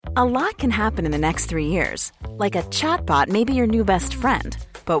A lot can happen in the next 3 years. Like a chatbot may be your new best friend.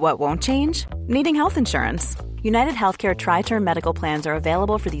 But what won't change? Needing health insurance. United Healthcare Tri-Term Medical Plans are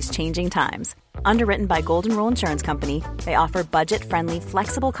available for these changing times. Underwritten by Golden Rule Insurance Company, they offer budget-friendly,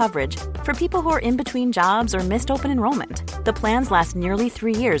 flexible coverage for people who are in between jobs or missed open enrollment. The plans last nearly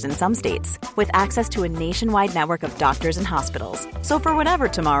 3 years in some states, with access to a nationwide network of doctors and hospitals. So for whatever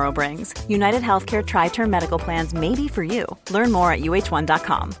tomorrow brings, United Healthcare Tri-Term Medical Plans may be for you. Learn more at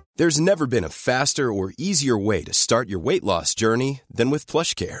uh1.com. There's never been a faster or easier way to start your weight loss journey than with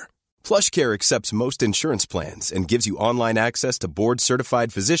PlushCare. PlushCare accepts most insurance plans and gives you online access to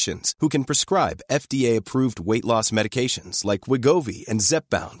board-certified physicians who can prescribe FDA-approved weight loss medications like Wegovy and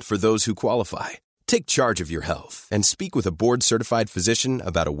Zepbound for those who qualify. Take charge of your health and speak with a board-certified physician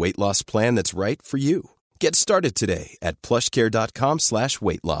about a weight loss plan that's right for you. Get started today at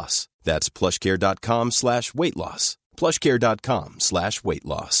plushcare.com/weight loss. That's plushcare.com/weight loss. plushcare.com/weight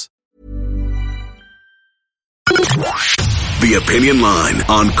loss. The Opinion Line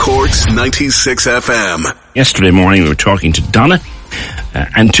on Cork's 96 FM. Yesterday morning we were talking to Donna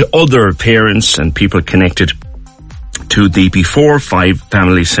and to other parents and people connected to the Before 5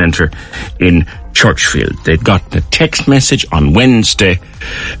 Family Centre in Churchfield. They'd gotten a text message on Wednesday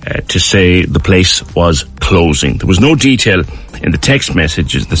to say the place was closing. There was no detail in the text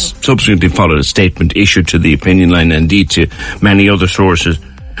messages. This subsequently followed a statement issued to the Opinion Line and indeed to many other sources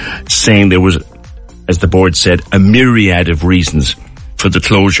saying there was, as the board said, a myriad of reasons for the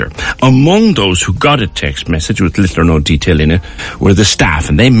closure. Among those who got a text message with little or no detail in it were the staff,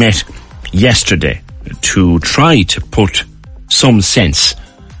 and they met yesterday to try to put some sense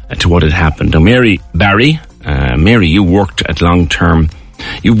to what had happened. Now, Mary Barry, Mary, you worked there long term.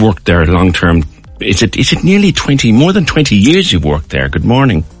 Is it nearly more than 20 years you've worked there? Good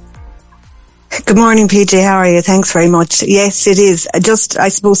morning. Good morning, PJ. How are you? Thanks very much. Yes, it is. Just, I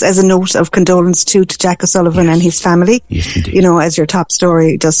suppose, as a note of condolence to Jack O'Sullivan and his family. Yes, indeed. You know, as your top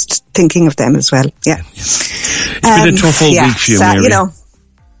story, just thinking of them as well. Yeah. It's been a tough old week for you, Mary. You know,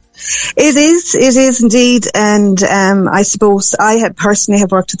 it is indeed. And I suppose I personally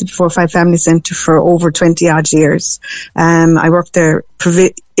have worked at the Before 5 Family Centre for over 20 odd years. I worked there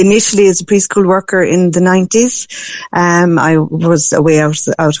initially as a preschool worker in the 90s. I was away out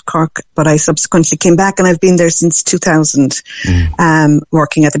of Cork, but I subsequently came back, and I've been there since 2000,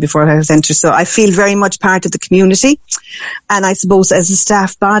 working at the Before 5 Centre. So I feel very much part of the community. And I suppose as a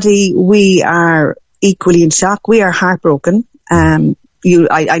staff body, we are equally in shock. We are heartbroken.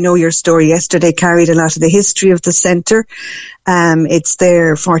 I know your story yesterday carried a lot of the history of the centre. It's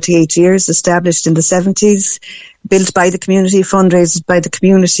there 48 years, established in the 70s, built by the community, fundraised by the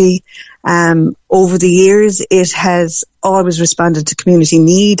community. Over the years, it has always responded to community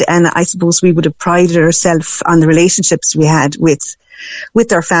need, and I suppose we would have prided ourselves on the relationships we had with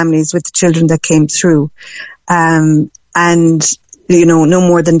our families, with the children that came through. And, you know, no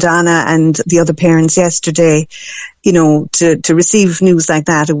more than Donna and the other parents yesterday, you know, to receive news like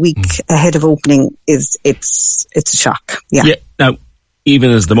that a week ahead of opening it's a shock. Yeah. Now,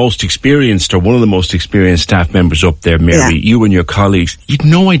 even as the most experienced or one of the most experienced staff members up there, Mary, you and your colleagues, you'd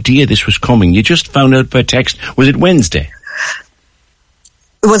no idea this was coming. You just found out by text. Was it Wednesday?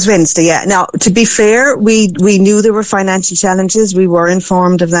 It was Wednesday, yeah. Now, to be fair, we knew there were financial challenges. We were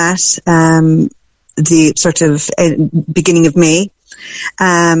informed of that, the sort of beginning of May.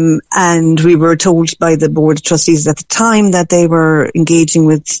 And we were told by the Board of Trustees at the time that they would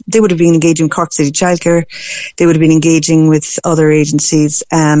have been engaging with Cork City Childcare, they would have been engaging with other agencies,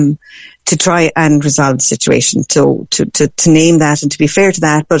 to try and resolve the situation, to name that and to be fair to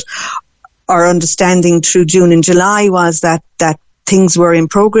that. But our understanding through June and July was that things were in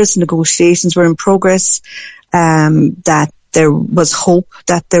progress, negotiations were in progress, that there was hope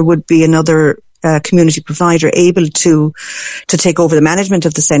that there would be another community provider able to take over the management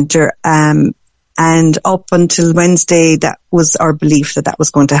of the centre. And up until Wednesday, that was our belief that was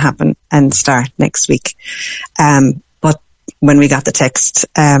going to happen and start next week. But when we got the text,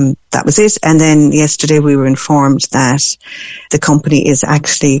 that was it. And then yesterday we were informed that the company is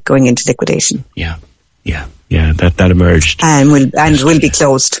actually going into liquidation. Yeah. That emerged. And will be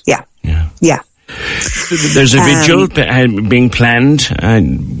closed. Yeah. There's a vigil being planned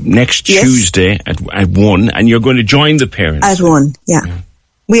next Tuesday at 1, and you're going to join the parents. At 1, yeah.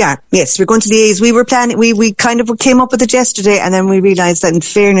 We are, yes. We're going to liaise. We were planning, we kind of came up with it yesterday, and then we realised that in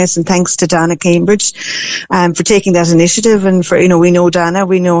fairness, and thanks to Donna Cambridge, for taking that initiative, and for, we know Donna,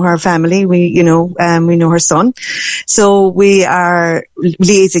 we know her family, we know her son. So we are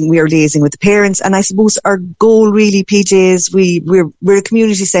liaising with the parents, and I suppose our goal really, PJ, is we're a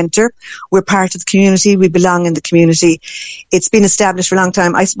community centre. We're part of the community. We belong in the community. It's been established for a long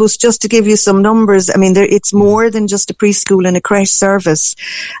time. I suppose just to give you some numbers, I mean, it's more than just a preschool and a creche service.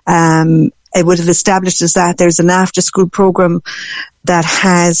 It would have established as that there's an after school program that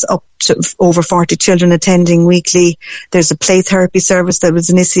has up to over 40 children attending weekly. There's a play therapy service that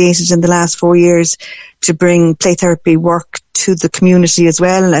was initiated in the last 4 years to bring play therapy work to the community as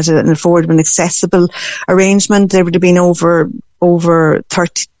well at an affordable and accessible arrangement. There would have been over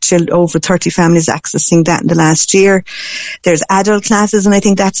 30 families accessing that in the last year. There's adult classes, and I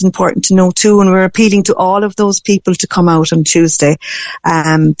think that's important to know too, and we're appealing to all of those people to come out on Tuesday.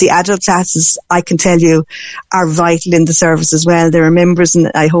 The adult classes, I can tell you, are vital in the service as well. There are members,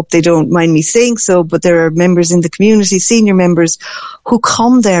 and I hope they don't mind me saying so, but there are members in the community, senior members, who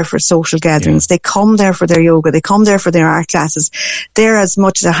come there for social gatherings. Yeah. They come there for their yoga. They come there for their art classes. They're as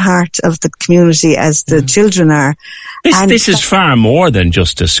much the heart of the community as the children are. This is far more than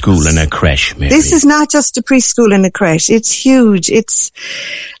just a school and a creche, Mary. This is not just a preschool and a creche. It's huge. It's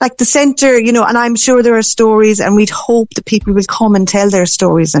like the centre, and I'm sure there are stories, and we'd hope that people will come and tell their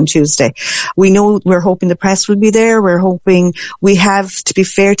stories on Tuesday. We're hoping the press will be there. We're hoping we have, to be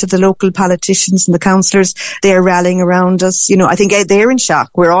fair to the local politicians and the councillors, they're rallying around us. I think they're in shock.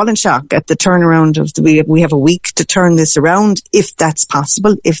 We're all in shock at the turnaround of we have a week to turn this around, if that's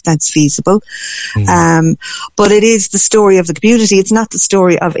possible, if that's feasible. But it is the story of the community. It's not the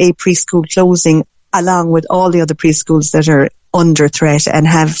story of a preschool closing along with all the other preschools that are under threat and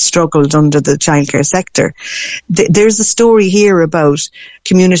have struggled under the childcare sector. There's a story here about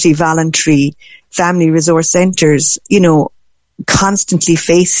community voluntary family resource centres, constantly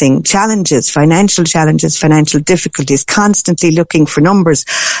facing financial difficulties, constantly looking for numbers,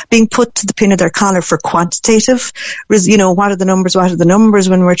 being put to the pin of their collar for quantitative, what are the numbers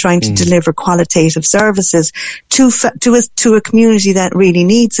when we're trying to deliver qualitative services to a community that really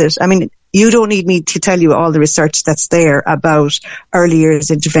needs it. I mean, you don't need me to tell you all the research that's there about early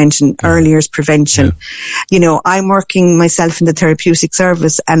years intervention, early years prevention. I'm working myself in the therapeutic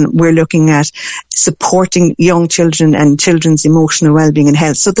service, and we're looking at supporting young children and children's emotional well-being and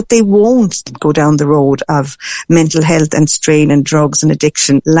health so that they won't go down the road of mental health and strain and drugs and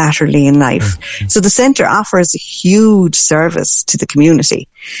addiction laterally in life. So the centre offers a huge service to the community,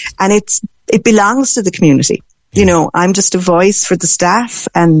 and it belongs to the community. I'm just a voice for the staff,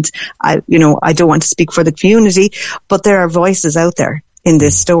 and I don't want to speak for the community, but there are voices out there in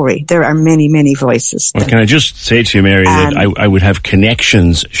this story. There are many, many voices. Well, can I just say to you, Mary, that I would have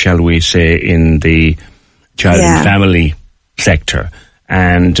connections, shall we say, in the child and family sector.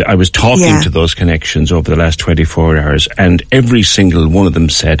 And I was talking to those connections over the last 24 hours, and every single one of them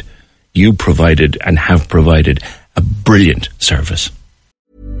said, you provided and have provided a brilliant service.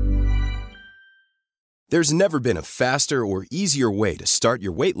 There's never been a faster or easier way to start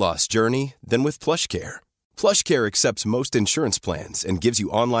your weight loss journey than with PlushCare. PlushCare accepts most insurance plans and gives you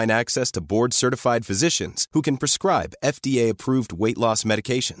online access to board-certified physicians who can prescribe FDA-approved weight loss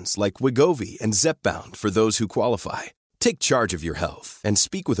medications like Wegovy and Zepbound for those who qualify. Take charge of your health and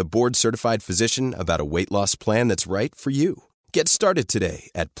speak with a board-certified physician about a weight loss plan that's right for you. Get started today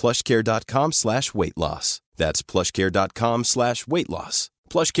at plushcare.com/weightloss. That's plushcare.com/weightloss.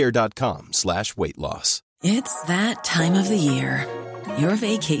 plushcare.com/weightloss. It's that time of the year. Your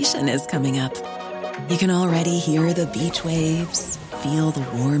vacation is coming up. You can already hear the beach waves, feel the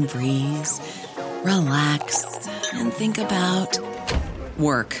warm breeze, relax, and think about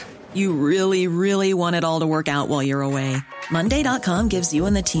work. You really, really want it all to work out while you're away. Monday.com gives you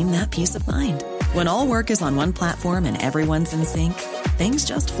and the team that peace of mind. When all work is on one platform and everyone's in sync, things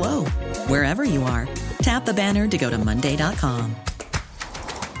just flow. Wherever you are, tap the banner to go to Monday.com.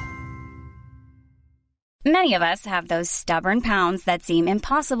 Many of us have those stubborn pounds that seem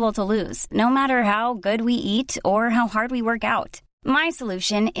impossible to lose, no matter how good we eat or how hard we work out. My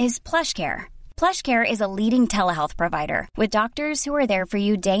solution is PlushCare. PlushCare is a leading telehealth provider with doctors who are there for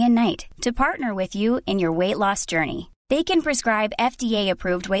you day and night to partner with you in your weight loss journey. They can prescribe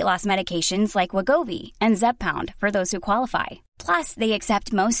FDA-approved weight loss medications like Wegovy and Zepbound for those who qualify. Plus, they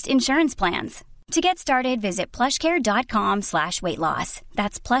accept most insurance plans. To get started, visit plushcare.com/weightloss.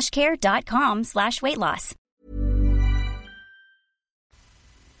 That's plushcare.com/weightloss.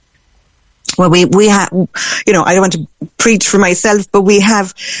 Well, we have, I don't want to preach for myself, but we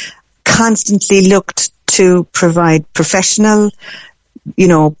have constantly looked to provide professional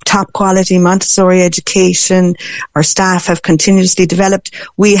top quality Montessori education. Our staff have continuously developed.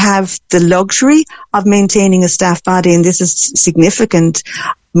 We have the luxury of maintaining a staff body, and this is significant.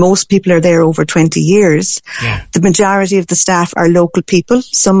 Most people are there over 20 years. Yeah. The majority of the staff are local people.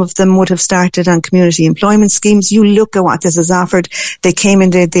 Some of them would have started on community employment schemes. You look at what this has offered. They came in,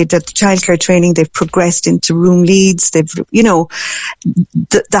 they did the childcare training, they've progressed into room leads. They've, the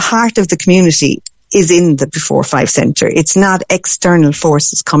heart of the community is in the Before Five Centre. It's not external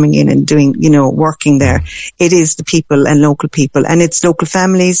forces coming in and doing, working there. It is the people and local people, and it's local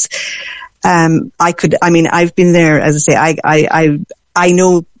families. I've been there, as I say, I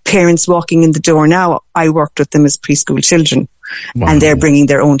know parents walking in the door now. I worked with them as preschool children, and they're bringing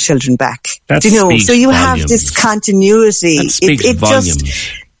their own children back. So you have this continuity. That speaks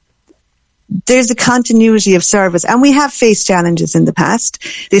volumes. There's a continuity of service, and we have faced challenges in the past.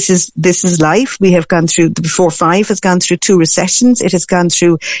 This is life. We have gone through, the Before Five has gone through 2 recessions. It has gone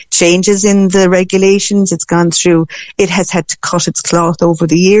through changes in the regulations. It has had to cut its cloth over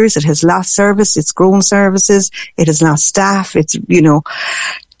the years. It has lost service. It's grown services. It has lost staff.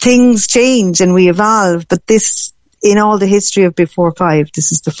 Things change and we evolve, but in all the history of Before Five,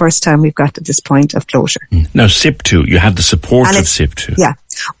 this is the first time we've got to this point of closure. Now, SIP2, you have the support of SIP2. Yeah.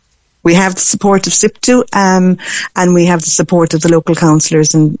 We have the support of SIP2, and we have the support of the local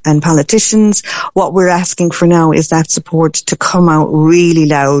councillors and politicians. What we're asking for now is that support to come out really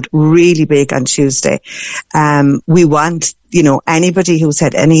loud, really big on Tuesday. We want, anybody who's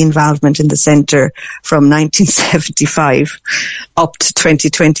had any involvement in the centre from 1975 up to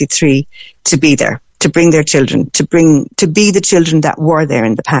 2023 to be there, to bring their children, to be the children that were there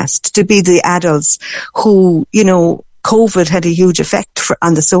in the past, to be the adults who, COVID had a huge effect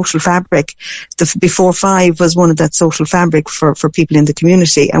on the social fabric. The Before Five was one of that social fabric for people in the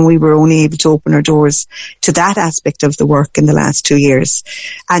community, and we were only able to open our doors to that aspect of the work in the last 2 years.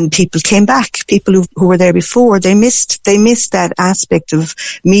 And people came back. People who were there before, they missed that aspect of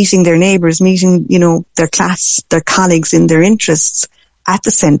meeting their neighbours, meeting, their class, their colleagues in their interests at the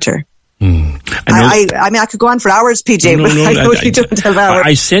centre. I could go on for hours, PJ, but I know you don't have hours.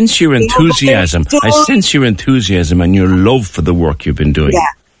 I sense your enthusiasm. I sense your enthusiasm and your love for the work you've been doing.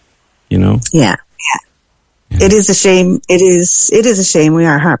 Yeah. Yeah. It is a shame. It is a shame. We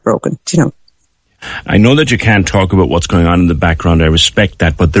are heartbroken, I know that you can't talk about what's going on in the background. I respect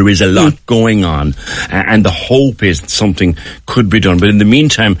that, but there is a lot going on, and the hope is that something could be done. But in the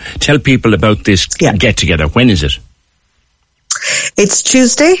meantime, tell people about this get-together. When is it? It's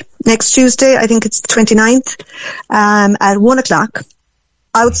next Tuesday, I think it's the 29th, at 1:00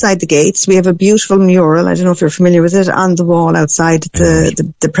 outside the gates. We have a beautiful mural, I don't know if you're familiar with it, on the wall outside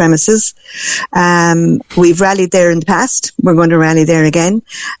the premises. We've rallied there in the past. We're going to rally there again.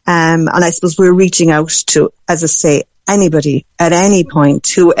 And I suppose we're reaching out to, as I say, anybody at any point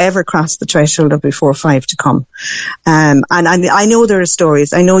who ever crossed the threshold of Before Five to come. And I know there are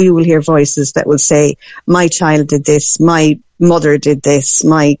stories. I know you will hear voices that will say, my child did this, my mother did this,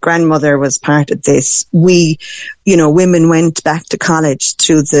 my grandmother was part of this. Women went back to college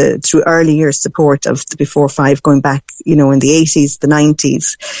through early year support of the Before Five, going back, in the 80s, the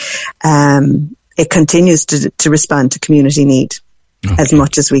 90s. It continues to respond to community need as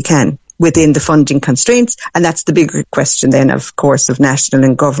much as we can within the funding constraints. And that's the bigger question then, of course, of national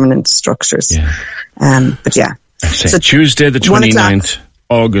and government structures. Yeah. So Tuesday the 29th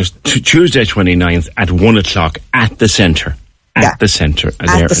August, Tuesday 29th at 1:00 at the centre. At the centre.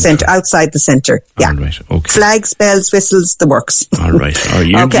 At the centre, outside the centre. Yeah. All right, okay. Flags, bells, whistles, the works. All right.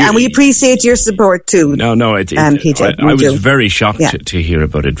 And we appreciate your support too. No, PJ. I was very shocked to hear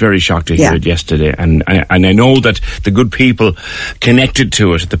about it. Very shocked to hear it yesterday. And I know that the good people connected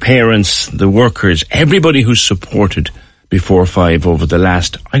to it, the parents, the workers, everybody who supported Before Five over the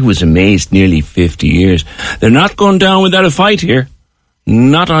last, I was amazed, nearly 50 years. They're not going down without a fight here.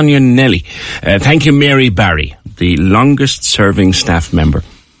 Not on your Nelly. Thank you, Mary Barry, the longest serving staff member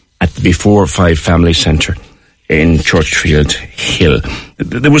at the Before Five Family Centre in Churchfield Hill.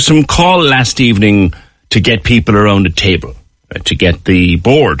 There was some call last evening to get people around a table, to get the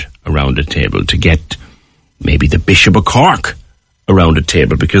board around a table, to get maybe the Bishop of Cork around a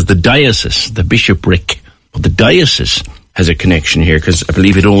table, because the diocese, the bishopric, the diocese has a connection here, because I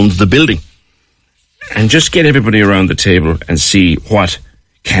believe it owns the building. And just get everybody around the table and see what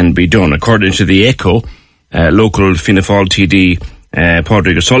can be done. According to the Echo, local Fianna Fáil TD,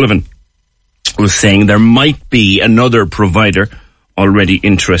 Padraig O'Sullivan, was saying there might be another provider already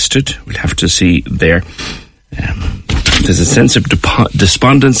interested. We'll have to see there. There's a sense of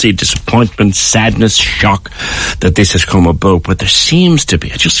despondency, disappointment, sadness, shock that this has come about. But there seems to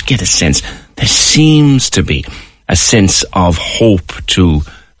be, I just get a sense, there seems to be a sense of hope too,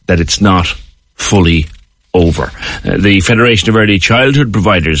 that it's not fully over. The Federation of Early Childhood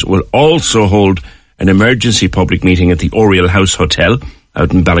Providers will also hold an emergency public meeting at the Oriel House Hotel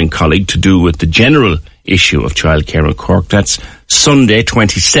out in Ballincollig to do with the general issue of childcare in Cork. That's Sunday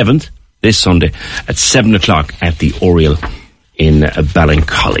 27th, this Sunday, at 7 o'clock at the Oriel in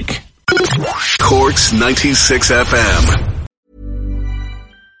Ballincollig. Cork's 96 FM.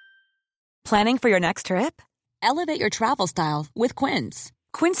 Planning for your next trip? Elevate your travel style with Quince.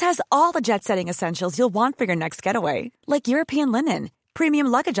 Quince has all the jet-setting essentials you'll want for your next getaway, like European linen, premium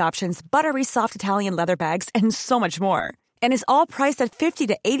luggage options, buttery soft Italian leather bags, and so much more. And is all priced at 50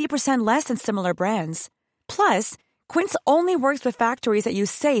 to 80% less than similar brands. Plus, Quince only works with factories that use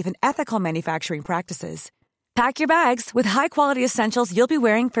safe and ethical manufacturing practices. Pack your bags with high-quality essentials you'll be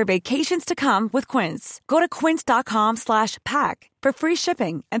wearing for vacations to come with Quince. Go to quince.com/pack for free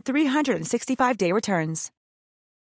shipping and 365-day returns.